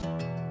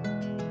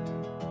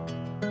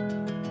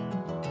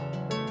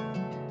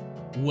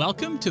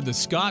Welcome to the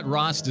Scott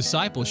Ross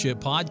Discipleship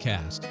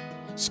Podcast.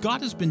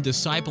 Scott has been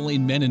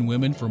discipling men and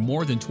women for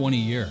more than 20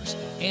 years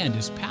and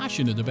is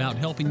passionate about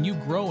helping you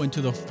grow into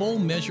the full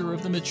measure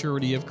of the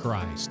maturity of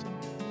Christ.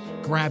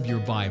 Grab your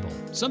Bible,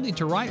 something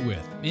to write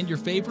with, and your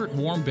favorite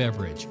warm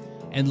beverage,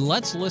 and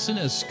let's listen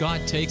as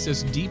Scott takes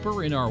us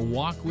deeper in our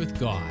walk with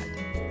God.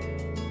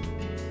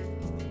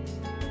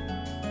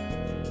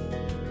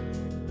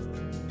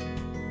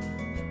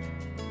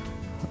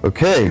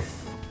 Okay,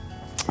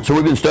 so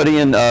we've been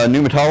studying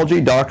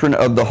pneumatology, doctrine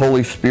of the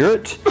Holy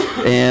Spirit,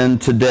 and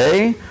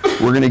today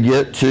we're going to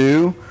get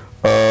to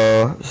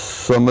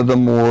some of the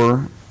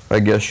more, I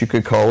guess you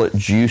could call it,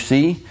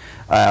 juicy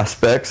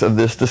aspects of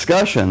this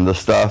discussion, the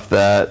stuff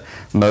that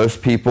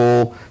most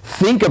people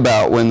think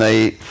about when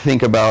they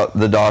think about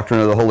the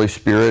doctrine of the Holy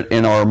Spirit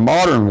in our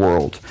modern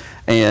world.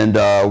 And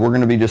we're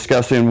going to be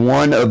discussing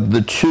one of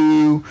the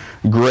two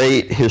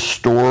great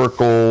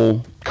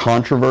historical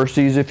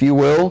controversies, if you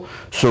will,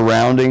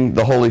 surrounding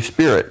the Holy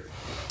Spirit.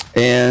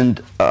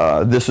 And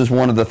this is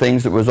one of the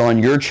things that was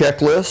on your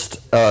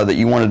checklist that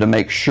you wanted to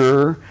make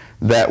sure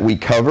that we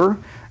cover.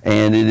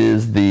 And it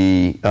is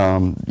the,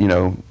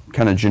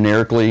 kind of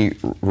generically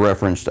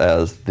referenced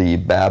as the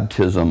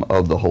baptism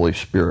of the Holy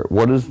Spirit.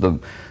 What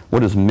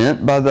is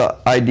meant by the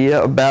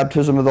idea of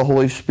baptism of the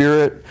Holy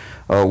Spirit?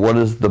 What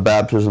does the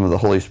baptism of the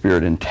Holy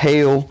Spirit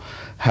entail?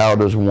 How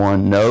does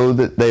one know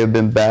that they have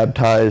been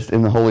baptized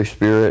in the Holy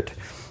Spirit?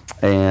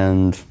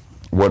 And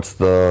what's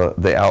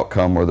the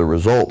outcome or the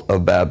result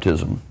of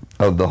baptism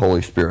of the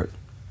Holy Spirit?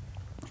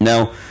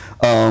 Now,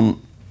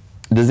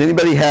 does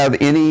anybody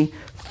have any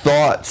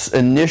thoughts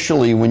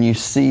initially when you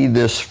see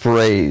this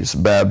phrase,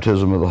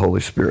 baptism of the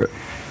Holy Spirit?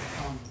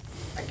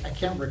 I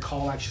can't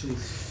recall actually,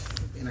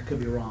 and I could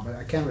be wrong, but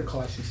I can't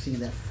recall actually seeing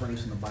that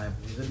phrase in the Bible.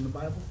 Is it in the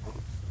Bible?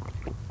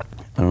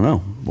 I don't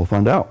know. We'll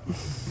find out.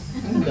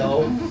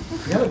 No.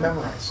 You have it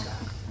memorized, Scott.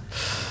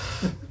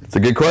 It's a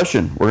good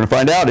question. We're going to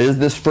find out, is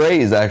this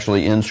phrase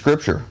actually in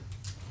Scripture?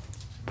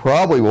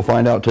 Probably we'll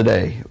find out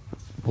today.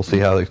 We'll see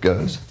how this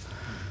goes.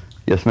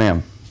 Yes,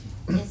 ma'am.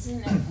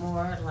 Isn't it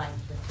more like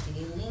the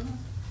feeling?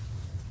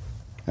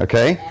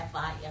 Okay.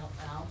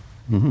 F-I-L-L.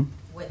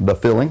 Mm-hmm. The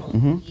feeling.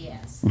 Mm-hmm.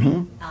 Yes.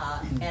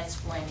 Mm-hmm. As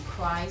when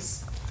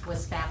Christ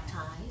was baptized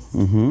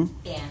Mm-hmm.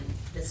 and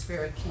the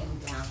Spirit came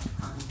down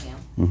upon him.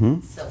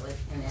 Mm-hmm. So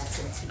in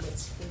essence, he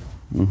was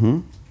filled. Mm-hmm.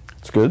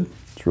 It's good.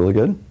 It's really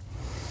good.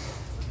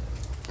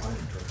 I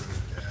interpret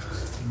it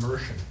as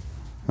immersion.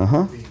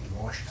 Uh-huh. Being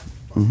washed.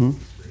 Mm-hmm.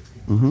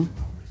 Mm-hmm.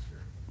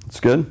 It's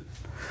good.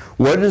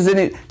 What does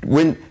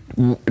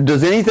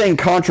does anything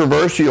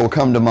controversial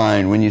come to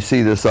mind when you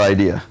see this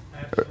idea?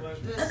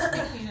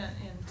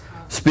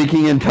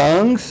 Speaking in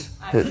tongues?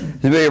 Has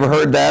anybody ever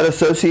heard that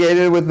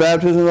associated with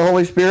baptism of the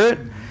Holy Spirit?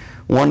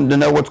 Wanted to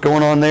know what's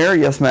going on there?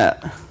 Yes,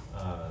 Matt.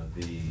 I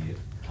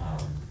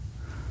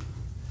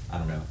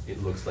don't know.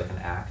 It looks like an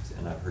act,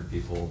 and I've heard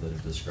people that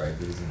have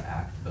described it as an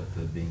act, but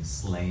the being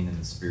slain in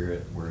the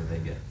Spirit, where they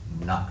get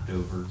knocked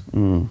over.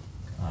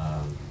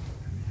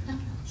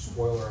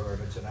 Spoiler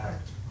alert, it's an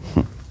act.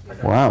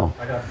 Wow.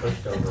 I got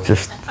pushed over.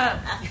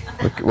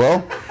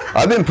 Well,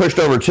 I've been pushed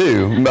over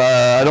too.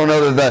 I don't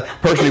know that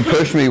person who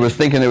pushed me was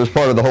thinking it was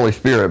part of the Holy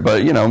Spirit,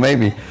 but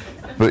maybe.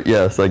 But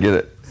yes, I get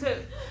it. So,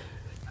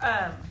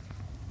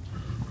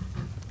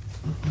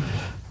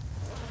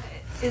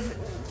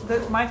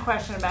 my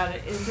question about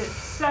it, is it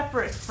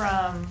separate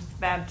from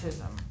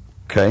baptism?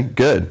 Okay,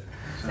 good.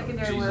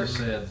 Secondary Jesus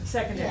work. said,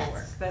 Secondary Yes.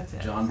 work. That's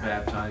it. John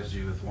baptized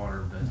you with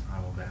water, but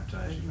I will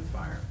baptize you with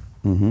fire.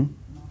 Mm-hmm.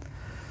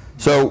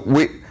 So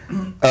we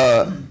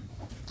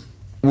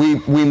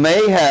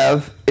may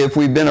have, if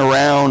we've been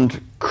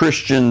around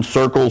Christian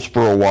circles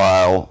for a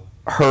while,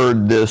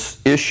 heard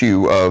this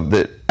issue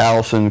that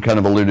Allison kind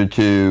of alluded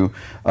to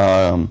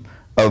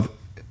of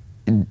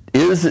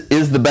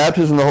is the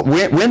baptism of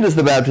when does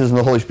the baptism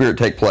of the Holy Spirit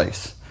take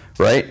place,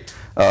 right?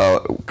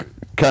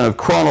 Kind of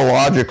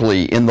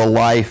chronologically in the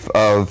life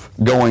of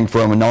going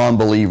from a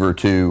non-believer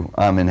to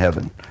I'm in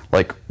heaven.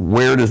 Like,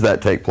 where does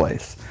that take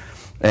place?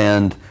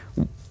 And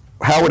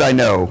how would I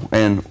know?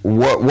 And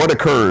what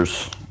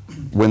occurs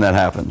when that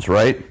happens,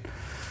 right?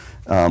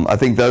 I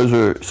think those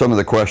are some of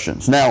the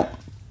questions. Now,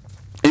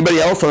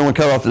 anybody else? I don't want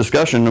to cut off the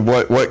discussion of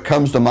what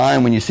comes to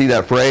mind when you see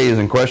that phrase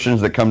and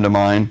questions that come to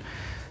mind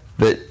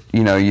that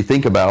you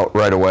think about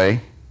right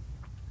away.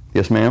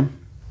 Yes, ma'am?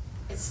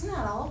 It's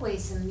not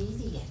always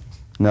immediate.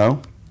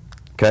 No?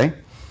 Okay.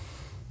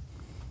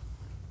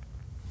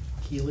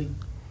 Healing.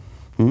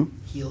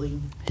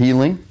 Healing.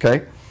 Healing,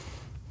 okay.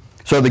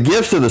 So the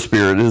gifts of the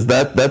Spirit,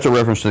 that's a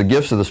reference to the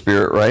gifts of the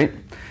Spirit, right?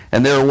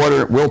 And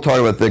we'll talk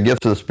about the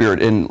gifts of the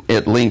Spirit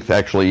at length,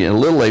 actually, a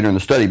little later in the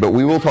study, but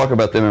we will talk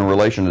about them in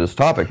relation to this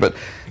topic. But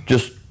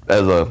just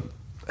as a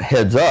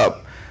heads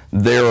up,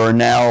 there are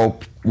now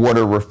what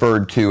are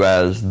referred to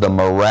as the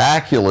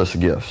miraculous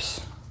gifts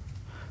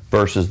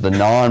versus the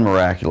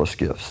non-miraculous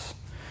gifts.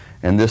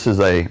 And this is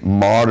a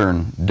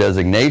modern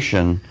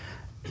designation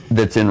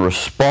that's in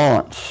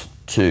response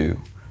to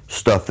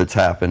stuff that's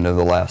happened over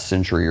the last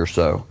century or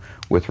so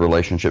with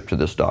relationship to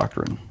this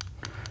doctrine.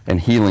 And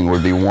healing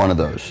would be one of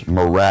those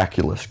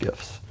miraculous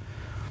gifts.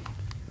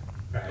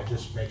 Right, it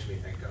just makes me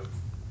think of,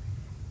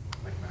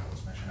 like Matt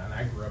was mentioning, and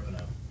I grew up in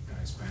a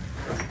Hispanic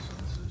family, so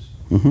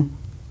this is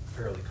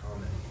fairly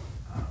common.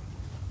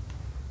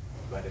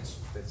 But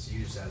it's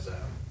used as a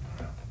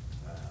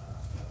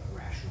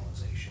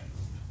rationalization,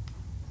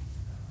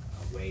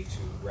 a way to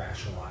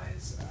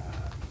rationalize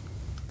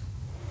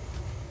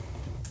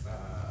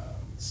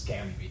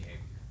scammy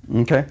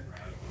behavior. Okay. Right?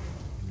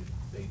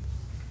 They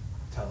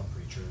tell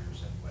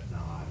preachers and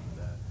whatnot.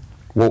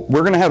 Well,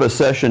 we're going to have a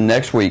session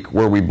next week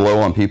where we blow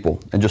on people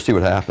and just see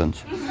what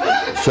happens.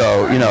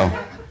 So,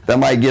 that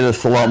might get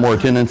us a lot more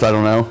attendance. I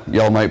don't know.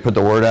 Y'all might put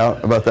the word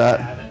out about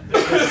that.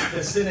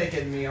 The cynic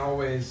in me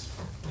always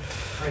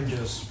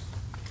cringes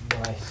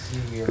when I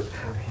see or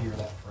hear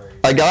that phrase.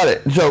 I got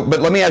it. So, but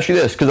let me ask you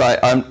this, because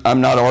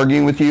I'm not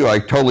arguing with you. I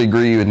totally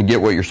agree and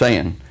get what you're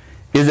saying.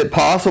 Is it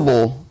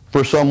possible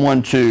for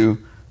someone to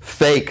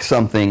fake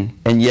something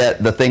and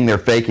yet the thing they're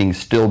faking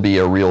still be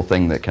a real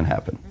thing that can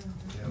happen?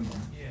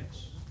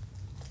 Yes.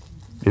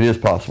 It is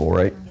possible,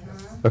 right?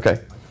 Okay.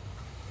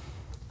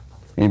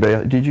 Anybody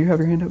else? Did you have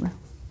your hand up, man?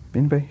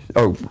 Anybody?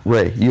 Oh,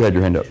 Ray, you had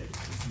your hand up.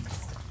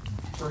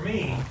 For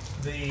me,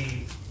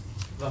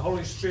 the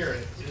Holy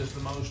Spirit is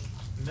the most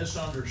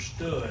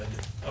misunderstood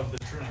of the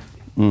Trinity.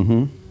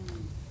 Mm-hmm.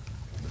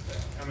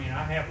 I mean,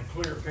 I have a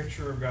clear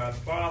picture of God the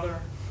Father,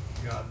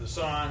 God the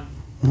Son,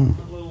 a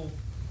little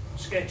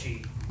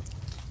sketchy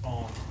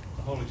on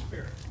the Holy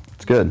Spirit.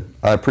 It's good.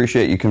 I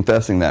appreciate you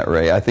confessing that,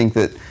 Ray. I think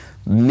that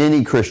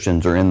many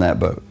Christians are in that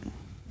boat.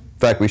 In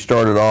fact, we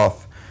started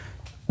off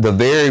the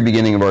very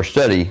beginning of our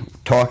study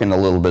talking a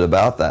little bit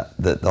about that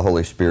the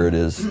Holy Spirit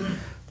is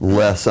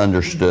less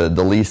understood,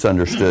 the least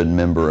understood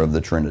member of the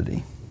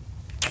Trinity.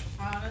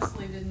 I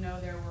honestly didn't know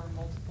there were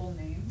multiple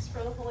names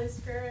for the Holy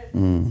Spirit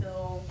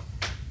until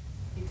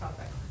he taught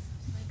that class.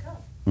 I was like,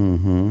 oh.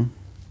 Mm-hmm.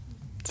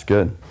 It's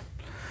good.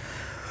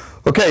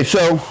 Okay,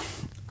 so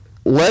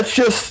let's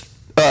just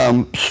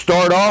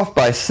start off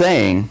by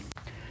saying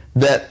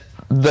that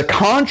the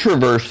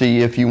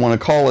controversy, if you want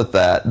to call it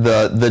that,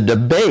 the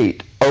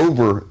debate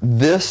over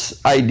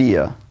this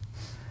idea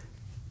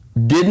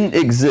didn't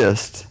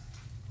exist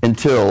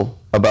until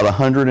about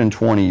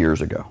 120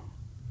 years ago.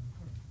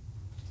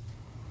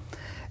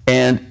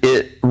 And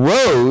it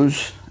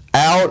rose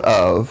out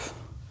of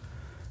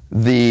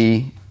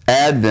the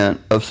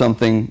advent of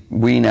something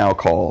we now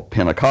call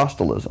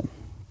Pentecostalism.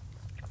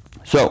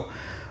 So,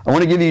 I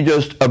want to give you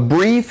just a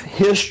brief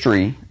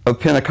history of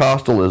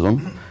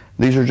Pentecostalism.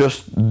 These are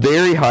just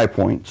very high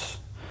points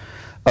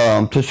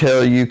to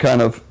tell you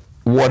kind of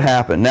what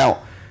happened.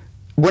 Now,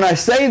 when I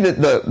say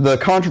that the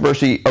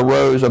controversy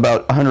arose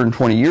about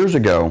 120 years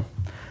ago,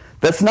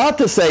 that's not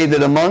to say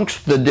that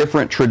amongst the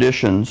different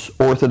traditions,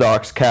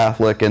 Orthodox,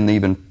 Catholic, and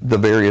even the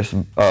various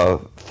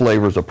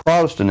flavors of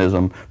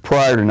Protestantism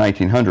prior to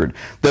 1900,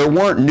 there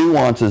weren't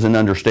nuances in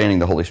understanding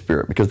the Holy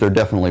Spirit, because there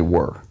definitely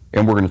were.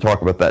 And we're going to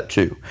talk about that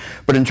too.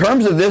 But in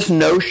terms of this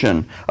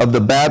notion of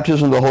the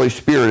baptism of the Holy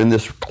Spirit and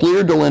this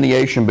clear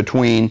delineation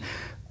between,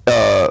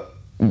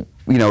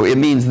 it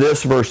means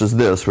this versus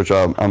this, which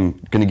I'm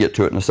going to get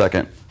to it in a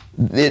second,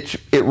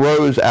 it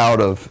rose out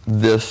of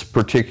this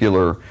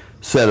particular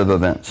set of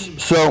events.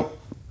 So,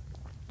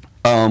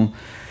 in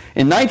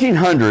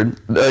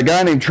 1900, a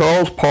guy named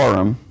Charles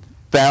Parham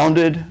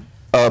founded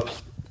a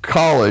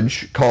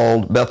college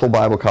called Bethel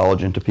Bible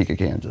College in Topeka,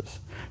 Kansas.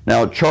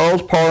 Now,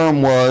 Charles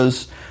Parham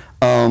was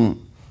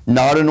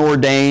not an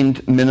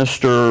ordained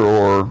minister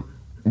or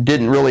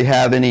didn't really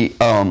have any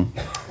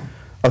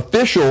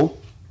official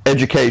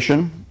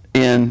education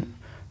in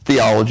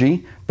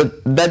theology,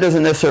 but that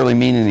doesn't necessarily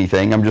mean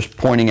anything. I'm just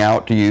pointing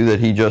out to you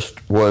that he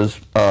just was,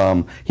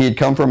 he had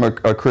come from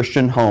a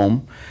Christian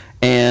home,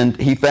 and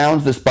he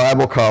founds this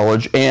Bible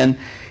college, and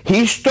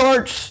he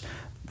starts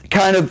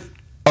kind of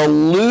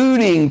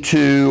alluding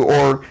to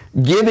or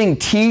giving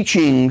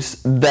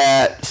teachings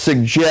that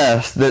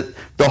suggest that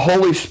the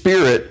Holy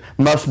Spirit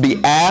must be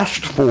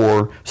asked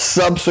for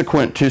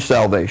subsequent to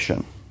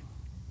salvation.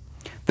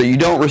 That you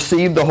don't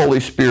receive the Holy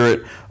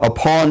Spirit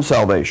upon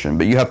salvation,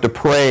 but you have to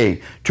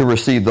pray to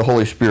receive the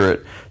Holy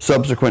Spirit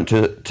subsequent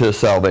to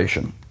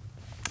salvation.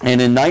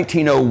 And in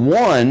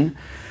 1901,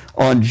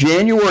 on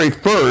January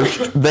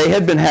 1st, they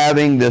had been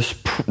having this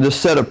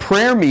set of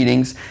prayer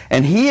meetings,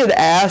 and he had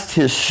asked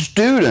his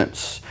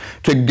students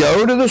to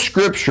go to the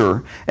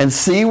Scripture and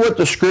see what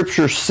the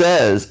Scripture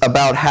says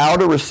about how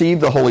to receive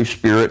the Holy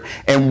Spirit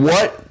and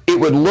what it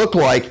would look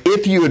like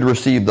if you had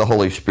received the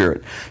Holy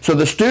Spirit. So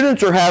the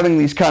students are having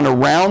these kind of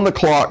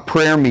round-the-clock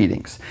prayer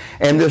meetings.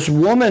 And this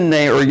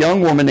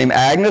young woman named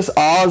Agnes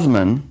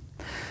Osman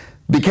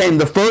became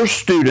the first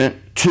student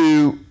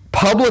to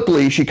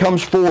publicly, she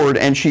comes forward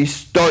and she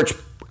starts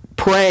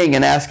praying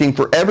and asking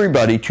for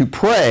everybody to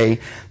pray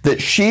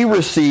that she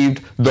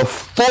received the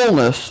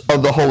fullness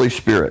of the Holy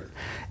Spirit.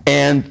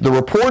 And the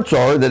reports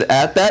are that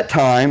at that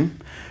time,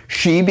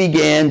 she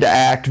began to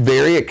act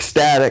very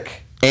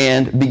ecstatic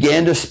and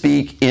began to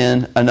speak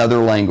in another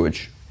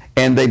language.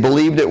 and they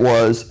believed it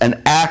was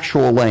an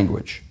actual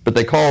language, but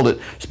they called it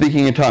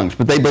speaking in tongues.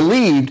 But they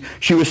believed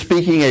she was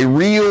speaking a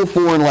real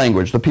foreign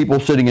language, the people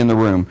sitting in the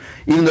room,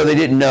 even though they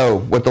didn't know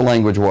what the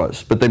language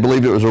was. But they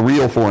believed it was a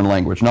real foreign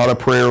language, not a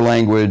prayer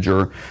language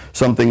or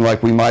something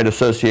like we might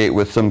associate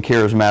with some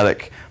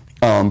charismatic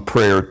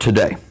prayer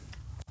today.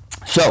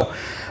 So,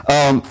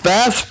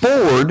 fast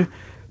forward,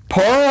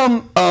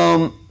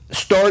 Parham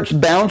starts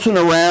bouncing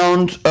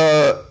around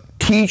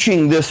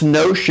teaching this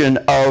notion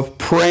of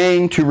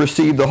praying to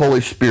receive the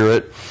Holy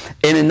Spirit.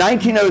 And in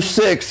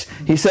 1906,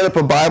 he set up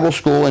a Bible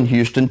school in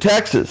Houston,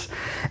 Texas.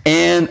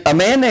 And a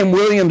man named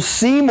William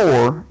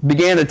Seymour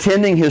began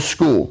attending his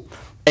school.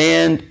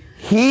 And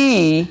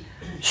he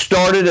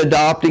started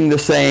adopting the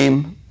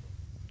same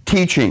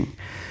teaching.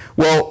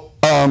 Well,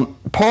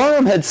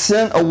 Parham had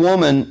sent a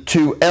woman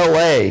to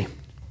L.A.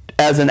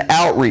 as an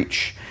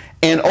outreach.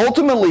 And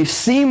ultimately,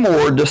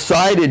 Seymour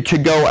decided to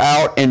go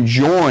out and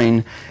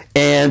join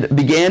and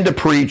began to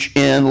preach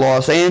in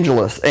Los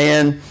Angeles.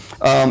 And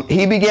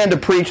he began to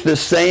preach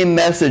this same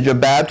message of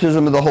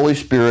baptism of the Holy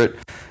Spirit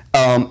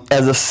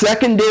as a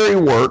secondary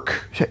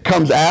work,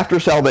 comes after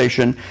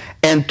salvation,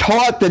 and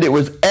taught that it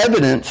was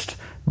evidenced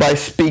by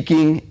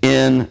speaking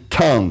in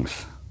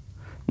tongues.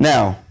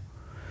 Now,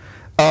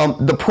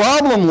 the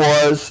problem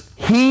was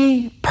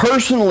he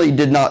personally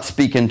did not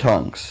speak in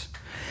tongues.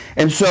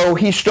 And so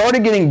he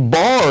started getting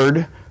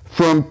barred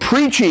from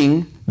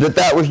preaching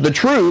that was the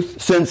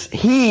truth, since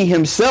he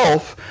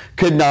himself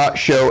could not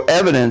show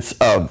evidence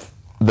of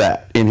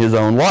that in his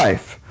own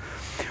life.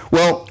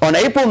 Well, on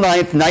April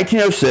 9th,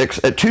 1906,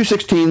 at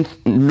 216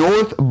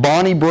 North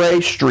Bonnie Bray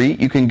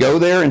Street, you can go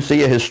there and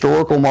see a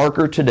historical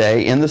marker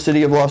today in the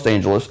city of Los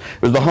Angeles.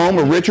 It was the home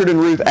of Richard and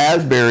Ruth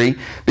Asbury.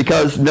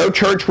 Because no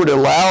church would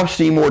allow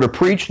Seymour to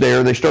preach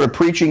there, they started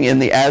preaching in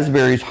the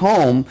Asbury's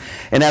home.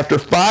 And after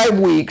 5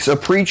 weeks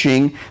of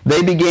preaching,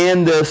 they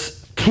began this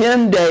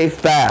 10-day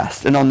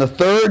fast. And on the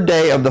third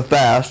day of the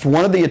fast,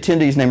 one of the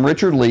attendees named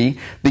Richard Lee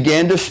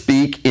began to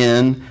speak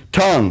in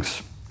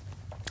tongues.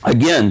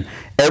 Again,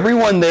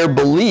 everyone there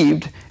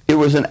believed it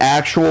was an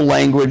actual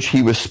language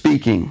he was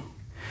speaking.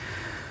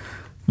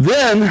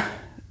 Then,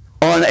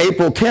 on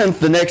April 10th,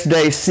 the next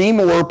day,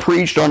 Seymour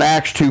preached on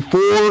Acts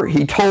 2:4.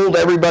 He told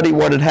everybody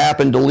what had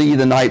happened to Lee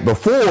the night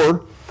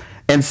before,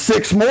 and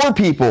 6 more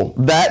people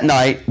that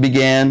night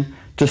began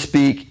to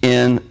speak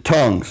in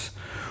tongues.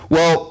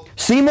 Well,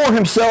 Seymour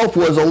himself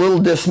was a little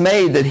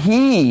dismayed that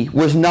he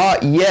was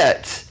not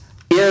yet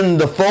in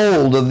the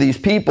fold of these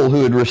people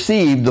who had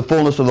received the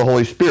fullness of the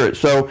Holy Spirit.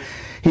 So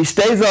he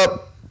stays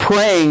up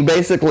praying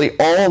basically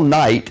all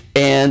night,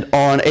 and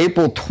on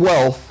April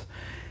 12th,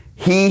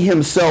 he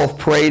himself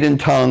prayed in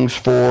tongues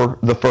for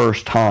the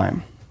first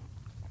time.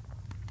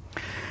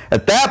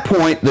 At that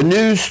point, the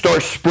news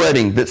starts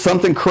spreading that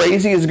something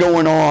crazy is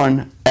going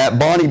on at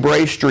Bonnie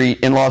Bray Street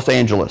in Los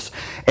Angeles.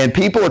 And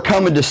people are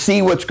coming to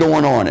see what's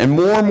going on. And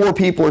more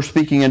people are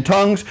speaking in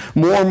tongues.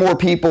 More and more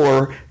people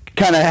are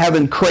kind of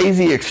having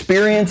crazy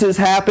experiences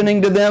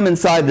happening to them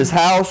inside this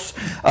house.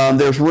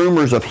 There's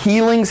rumors of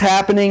healings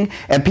happening,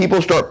 and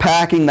people start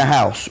packing the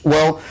house.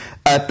 Well,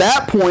 at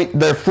that point,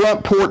 their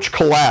front porch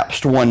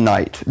collapsed one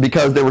night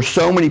because there were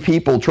so many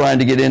people trying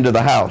to get into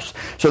the house.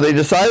 So they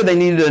decided they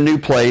needed a new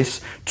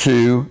place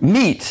to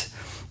meet.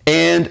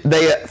 And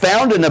they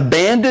found an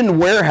abandoned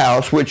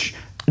warehouse, which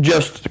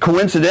just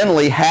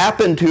coincidentally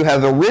happened to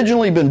have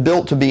originally been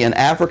built to be an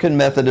African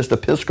Methodist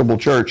Episcopal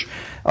church.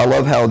 I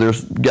love how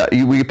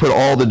we put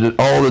all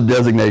the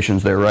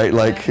designations there, right?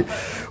 Like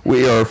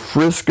we are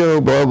Frisco,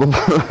 blah blah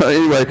blah.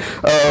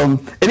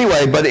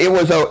 anyway, but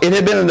it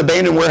had been an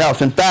abandoned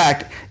warehouse. In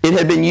fact, it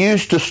had been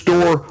used to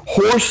store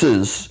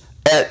horses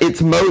at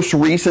its most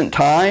recent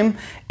time,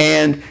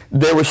 and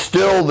there was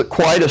still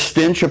quite a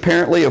stench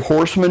apparently of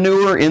horse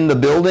manure in the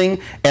building,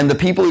 and the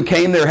people who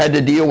came there had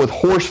to deal with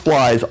horse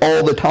flies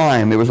all the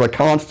time. It was a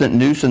constant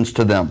nuisance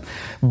to them.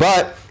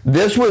 But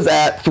this was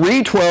at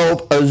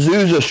 312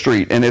 Azusa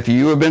Street, and if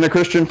you have been a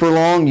Christian for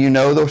long, you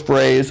know the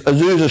phrase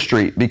Azusa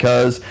Street,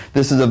 because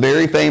this is a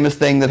very famous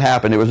thing that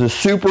happened. It was a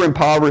super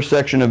impoverished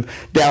section of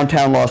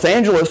downtown Los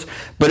Angeles,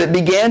 but it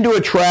began to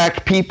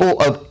attract people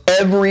of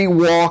every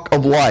walk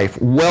of life,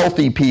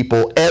 wealthy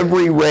people,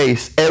 every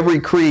race, every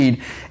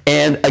creed,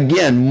 and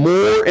again,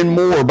 more and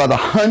more, by the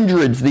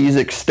hundreds, these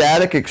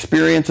ecstatic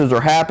experiences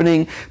are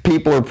happening.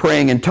 People are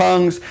praying in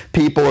tongues.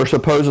 People are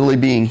supposedly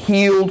being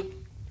healed.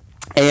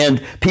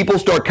 And people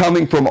start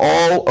coming from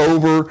all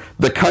over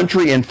the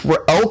country and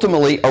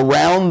ultimately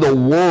around the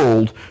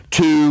world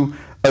to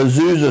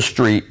Azusa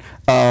Street.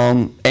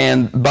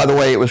 And by the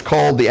way, it was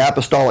called the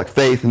Apostolic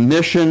Faith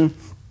Mission.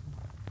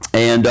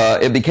 And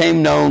it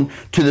became known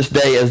to this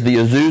day as the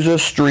Azusa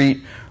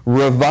Street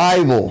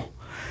Revival.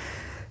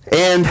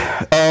 And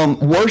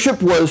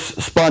worship was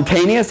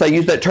spontaneous. I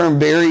use that term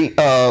very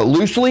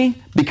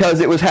loosely because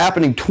it was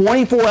happening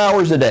 24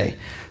 hours a day.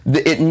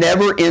 It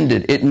never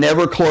ended. It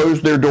never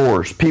closed their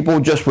doors. People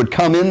just would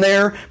come in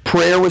there.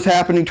 Prayer was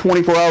happening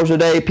 24 hours a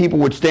day. People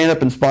would stand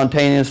up and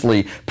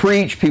spontaneously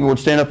preach. People would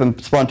stand up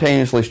and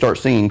spontaneously start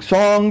singing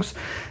songs.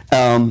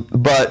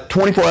 But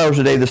 24 hours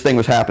a day, this thing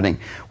was happening.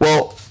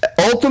 Well,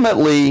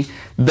 ultimately,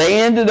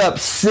 they ended up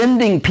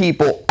sending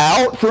people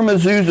out from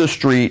Azusa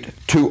Street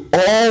to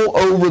all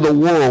over the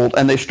world,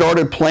 and they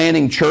started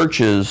planting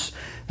churches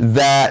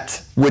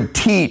that would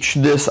teach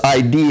this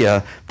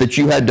idea that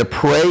you had to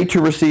pray to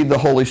receive the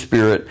Holy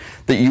Spirit,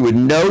 that you would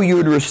know you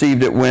had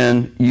received it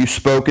when you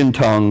spoke in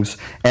tongues,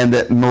 and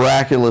that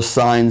miraculous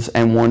signs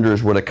and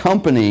wonders would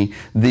accompany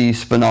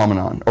these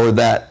phenomenon, or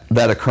that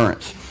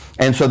occurrence.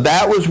 And so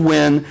that was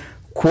when,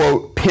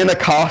 quote,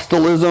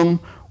 Pentecostalism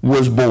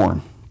was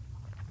born.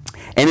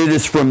 And it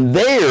is from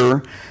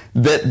there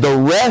that the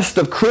rest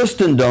of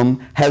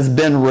Christendom has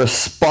been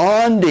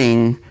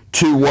responding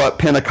to what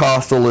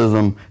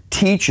Pentecostalism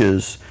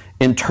teaches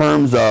in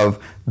terms of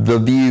the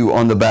view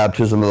on the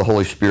baptism of the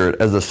Holy Spirit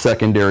as a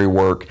secondary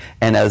work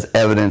and as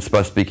evidenced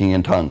by speaking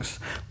in tongues.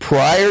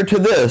 Prior to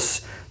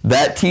this,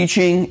 that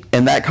teaching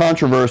and that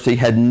controversy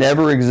had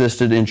never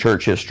existed in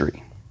church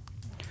history.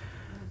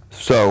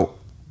 So,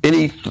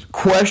 any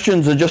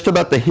questions just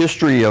about the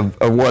history of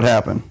what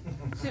happened?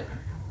 So,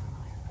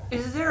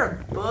 is there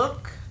a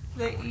book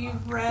that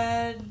you've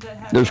read that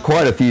has... There's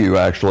quite a few,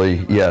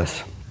 actually,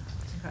 yes.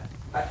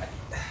 Okay.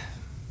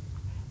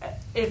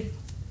 If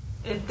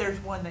there's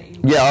one that you...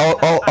 Yeah,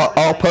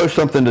 I'll post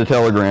something to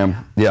Telegram,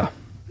 yeah.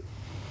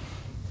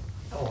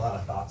 I have a lot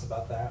of thoughts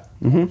about that.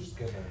 Mm-hmm. I'm just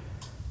going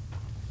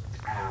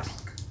to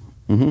ask.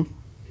 Mm-hmm.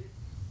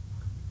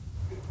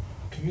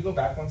 Can you go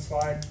back one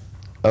slide?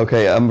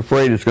 Okay, I'm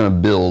afraid it's going to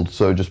build,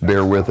 so just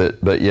bear with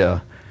it, but yeah.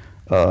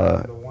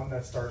 The one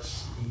that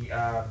starts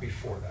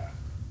before that.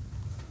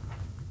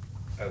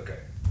 Okay.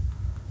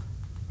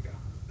 Yeah.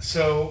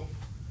 So,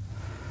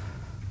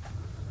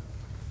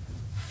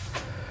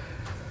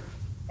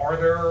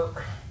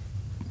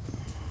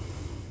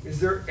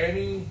 is there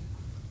any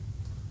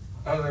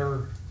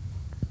other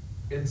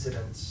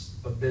incidents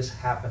of this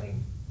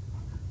happening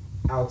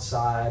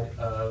outside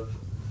of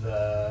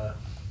the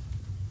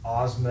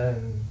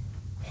Osman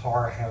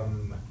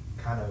Parham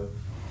kind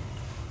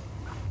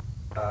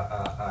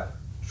of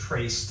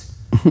traced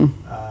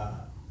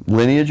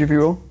lineage, if you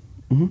will?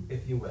 Mm-hmm.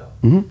 If you will.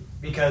 Mm-hmm.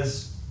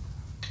 Because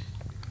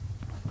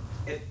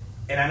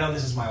and I know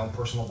this is my own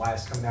personal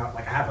bias coming out,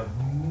 like I have a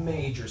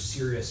major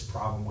serious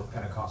problem with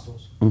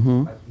Pentecostals.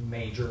 Mm-hmm. Like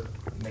major.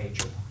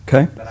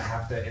 Okay. That I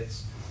have to,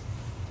 it's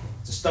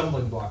a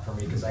stumbling block for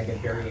me because I get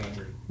very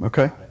angry.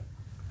 Okay.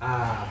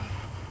 About it.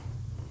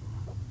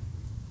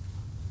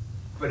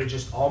 But it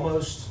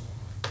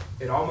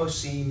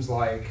almost seems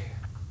like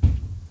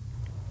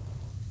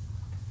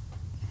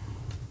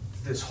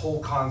this whole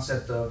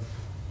concept of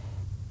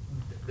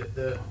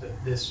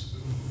this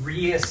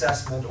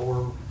reassessment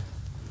or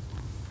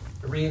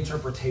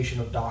reinterpretation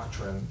of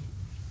doctrine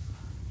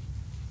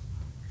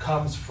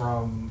comes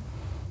from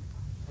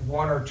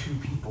one or two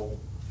people,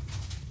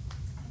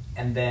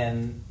 and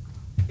then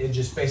it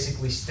just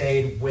basically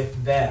stayed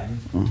with them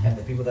and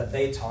the people that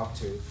they talked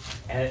to,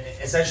 and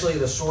essentially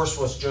the source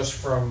was just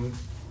from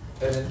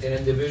an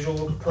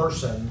individual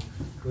person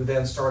who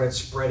then started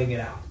spreading it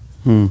out,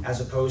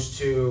 as opposed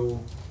to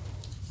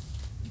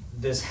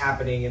this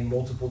happening in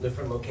multiple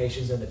different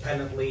locations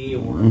independently,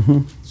 or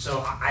so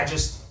I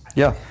just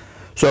yeah.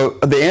 So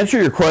the answer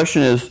to your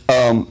question is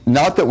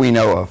not that we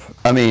know of.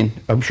 I mean,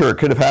 I'm sure it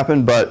could have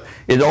happened, but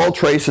it all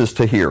traces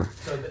to here.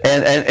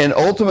 And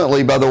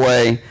ultimately, by the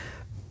way,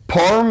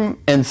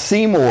 Parham and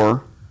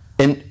Seymour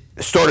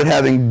started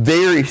having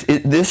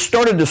this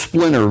started to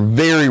splinter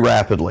very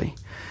rapidly.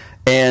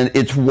 And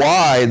it's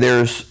why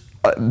there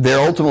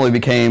ultimately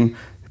became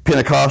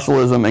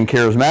Pentecostalism and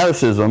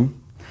Charismaticism,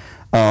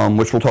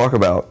 which we'll talk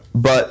about.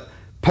 But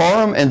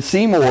Parham and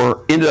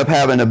Seymour ended up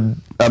having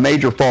a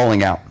major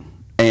falling out.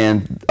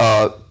 And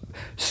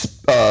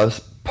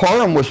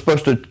Parham was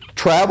supposed to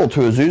travel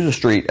to Azusa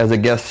Street as a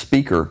guest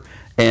speaker,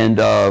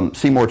 and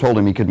Seymour told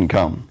him he couldn't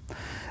come.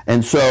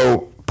 And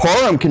so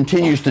Parham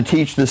continues to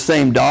teach the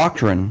same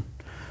doctrine,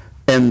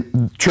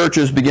 and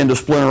churches begin to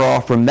splinter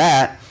off from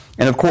that.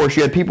 And of course,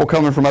 you had people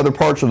coming from other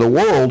parts of the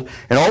world,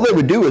 and all they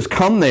would do is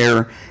come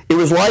there. It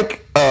was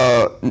like,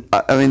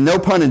 no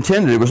pun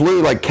intended, it was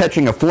literally like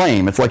catching a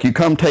flame. It's like you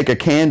come take a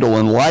candle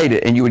and light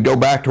it, and you would go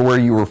back to where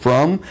you were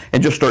from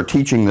and just start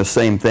teaching the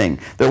same thing.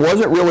 There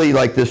wasn't really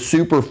like this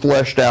super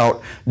fleshed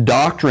out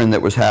doctrine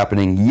that was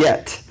happening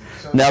yet.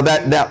 Now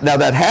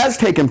that has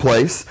taken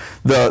place.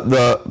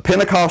 The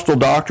Pentecostal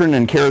doctrine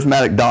and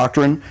charismatic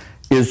doctrine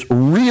is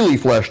really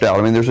fleshed out.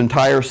 I mean, there's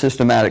entire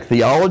systematic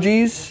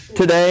theologies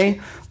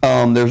today.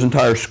 There's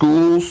entire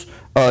schools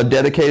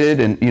dedicated,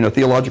 and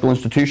theological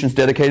institutions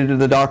dedicated to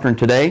the doctrine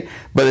today.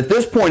 But at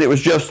this point, it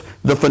was just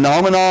the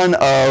phenomenon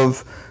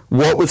of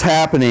what was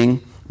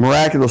happening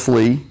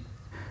miraculously.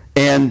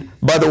 And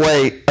by the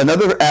way,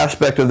 another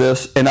aspect of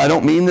this, and I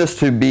don't mean this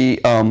to be,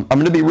 I'm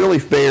going to be really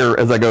fair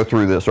as I go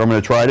through this, or I'm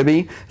going to try to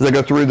be, as I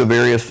go through the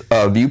various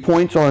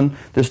viewpoints on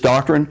this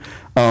doctrine.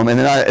 And then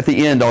at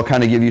the end, I'll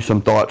kind of give you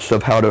some thoughts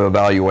of how to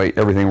evaluate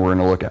everything we're going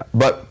to look at.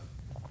 But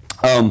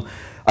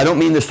I don't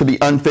mean this to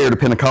be unfair to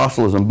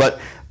Pentecostalism, but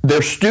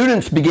their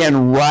students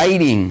began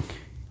writing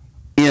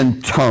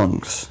in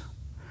tongues.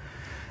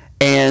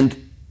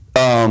 and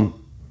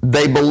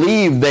they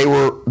believed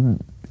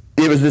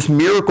it was this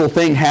miracle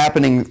thing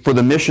happening for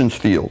the missions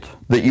field,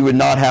 that you would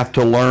not have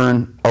to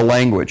learn a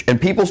language.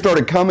 And people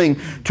started coming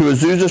to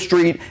Azusa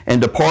Street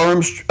and to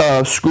Parham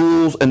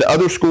schools and to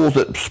other schools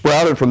that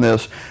sprouted from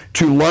this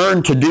to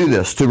learn to do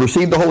this, to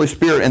receive the Holy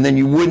Spirit, and then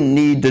you wouldn't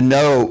need to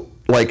know,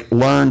 like,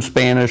 learn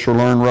Spanish or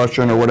learn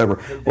Russian or whatever.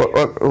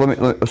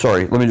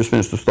 Let me just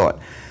finish this thought.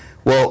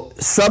 Well,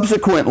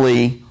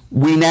 subsequently,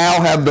 we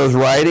now have those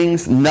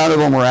writings. None of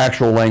them were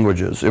actual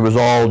languages. It was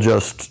all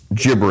just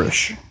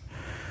gibberish.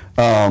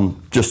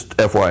 Just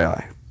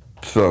FYI,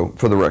 so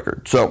for the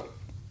record. So,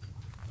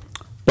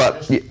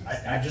 but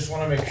I just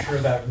want to make sure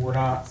that we're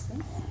not,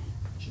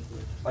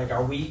 like,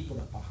 are we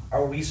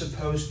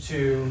supposed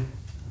to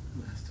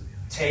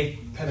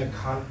take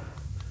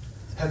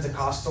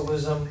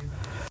Pentecostalism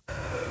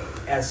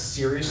as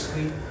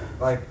seriously?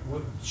 Like,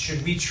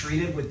 should we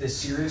treat it with this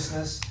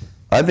seriousness?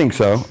 I think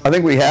so. I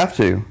think we have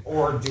to.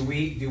 Or do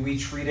we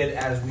treat it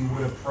as we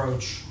would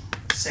approach,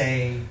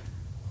 say,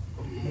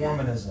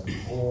 Mormonism,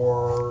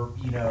 or,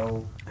 you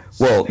know?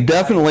 Well,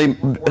 definitely.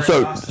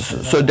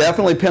 So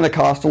definitely,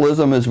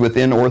 Pentecostalism is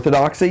within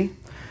Orthodoxy.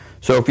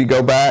 So if you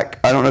go back,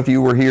 I don't know if you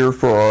were here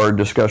for our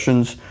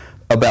discussions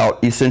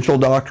about essential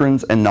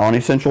doctrines and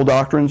non-essential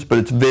doctrines, but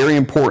it's very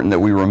important that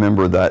we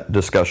remember that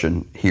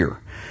discussion here,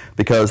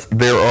 because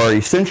there are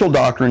essential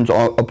doctrines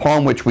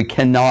upon which we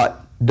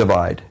cannot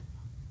divide.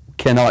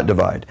 Cannot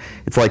divide.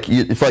 It's like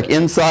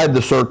inside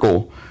the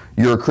circle,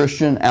 you're a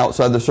Christian.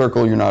 Outside the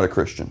circle, you're not a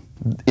Christian.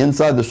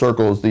 Inside the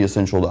circle is the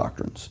essential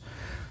doctrines.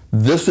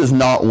 This is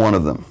not one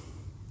of them.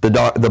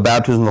 The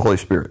baptism of the Holy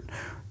Spirit.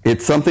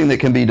 It's something that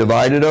can be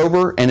divided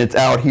over, and it's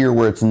out here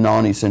where it's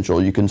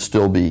non-essential. You can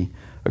still be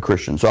a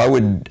Christian. So I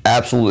would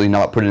absolutely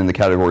not put it in the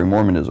category of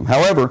Mormonism.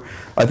 However,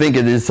 I think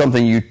it is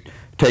something you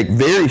take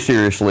very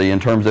seriously in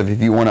terms of if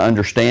you want to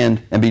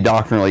understand and be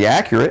doctrinally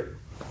accurate.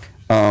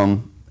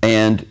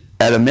 And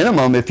at a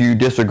minimum, if you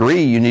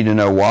disagree, you need to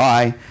know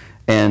why,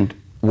 and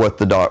what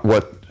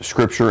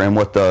Scripture and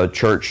what the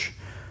church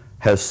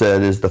has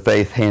said is the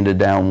faith handed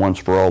down once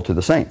for all to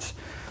the saints.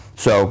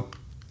 So,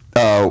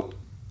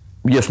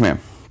 yes, ma'am.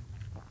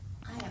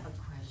 I have a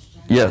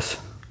question. Yes.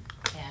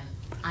 And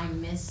I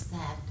missed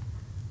that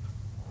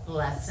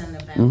lesson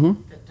about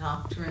the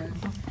doctrine,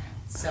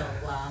 so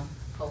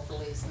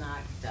hopefully it's not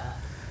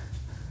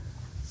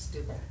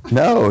stupid.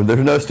 No,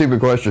 there's no stupid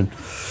question.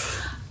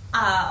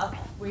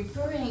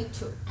 Referring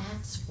to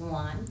Acts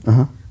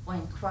 1,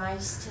 when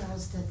Christ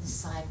tells the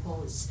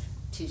disciples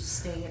to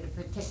stay at a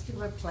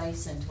particular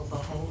place until the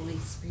Holy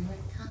Spirit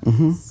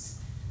comes.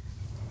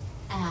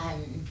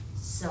 And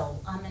so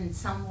I'm in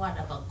somewhat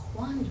of a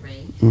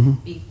quandary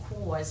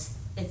because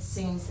it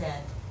seems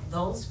that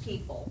those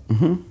people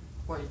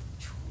were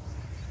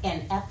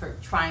in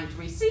effort trying to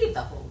receive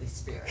the Holy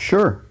Spirit.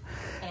 Sure.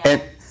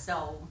 And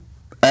so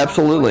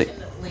absolutely.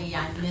 Unfortunately,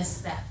 I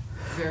missed that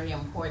very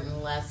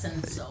important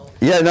lesson, so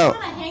yeah, no.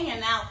 I'm kind of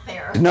hanging out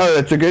there. No,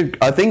 that's a good.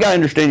 I think I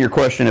understand your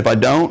question. If I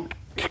don't,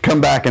 come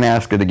back and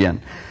ask it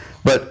again.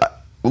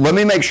 But let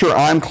me make sure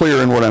I'm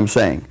clear in what I'm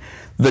saying.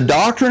 The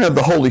doctrine of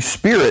the Holy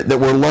Spirit that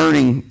we're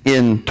learning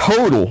in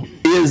total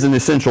is an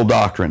essential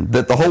doctrine.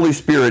 That the Holy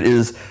Spirit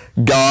is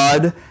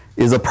God,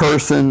 is a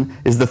person,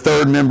 is the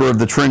third member of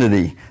the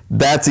Trinity.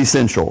 That's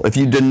essential. If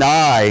you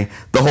deny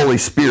the Holy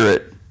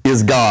Spirit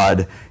is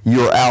God,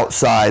 you're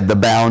outside the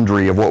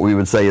boundary of what we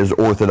would say is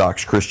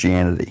Orthodox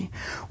Christianity.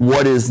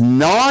 What is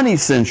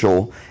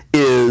non-essential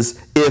is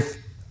if,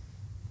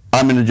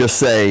 I'm going to just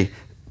say,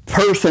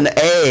 person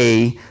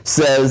A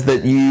says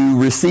that you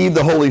receive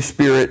the Holy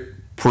Spirit,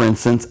 for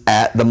instance,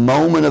 at the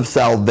moment of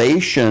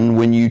salvation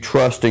when you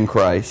trust in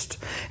Christ,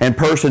 and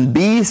person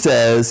B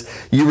says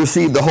you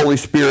receive the Holy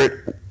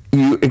Spirit,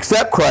 you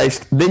accept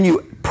Christ, then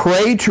you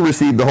pray to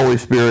receive the Holy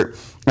Spirit,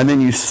 and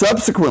then you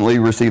subsequently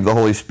receive the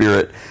Holy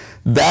Spirit.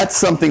 That's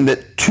something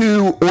that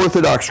two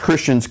Orthodox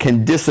Christians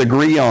can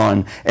disagree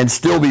on and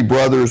still be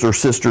brothers or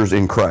sisters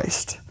in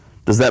Christ.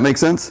 Does that make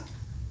sense?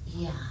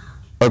 Yeah.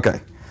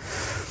 Okay.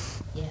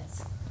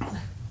 Yes.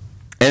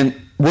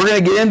 And we're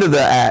going to get into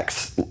the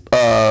Acts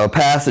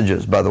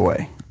passages, by the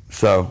way.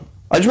 So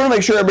I just want to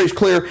make sure everybody's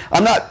clear.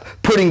 I'm not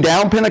putting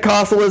down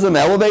Pentecostalism,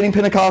 elevating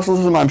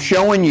Pentecostalism. I'm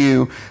showing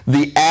you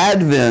the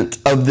advent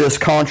of this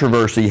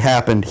controversy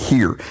happened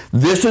here.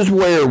 This is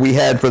where we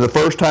had, for the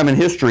first time in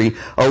history,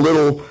 a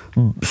little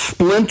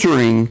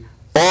splintering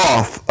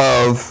off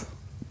of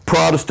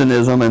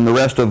Protestantism and the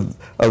rest of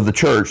the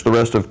church, the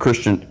rest of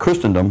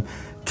Christendom,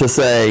 to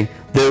say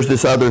there's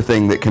this other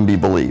thing that can be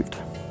believed.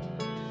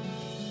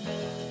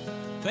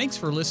 Thanks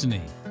for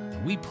listening.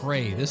 We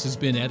pray this has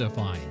been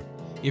edifying.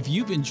 If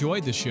you've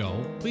enjoyed the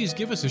show, please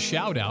give us a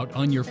shout out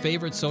on your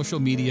favorite social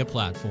media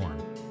platform.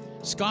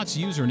 Scott's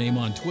username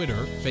on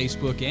Twitter,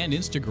 Facebook, and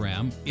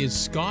Instagram is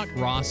Scott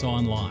Ross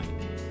Online.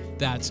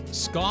 That's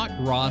Scott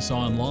Ross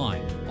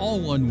Online, all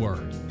one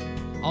word.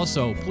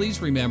 Also,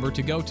 please remember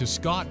to go to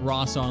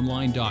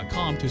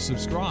scottrossonline.com to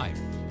subscribe,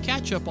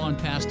 catch up on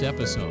past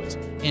episodes,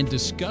 and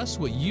discuss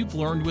what you've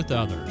learned with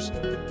others.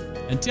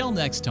 Until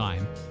next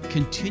time,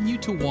 continue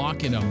to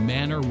walk in a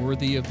manner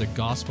worthy of the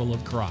gospel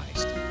of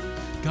Christ.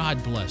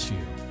 God bless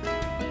you.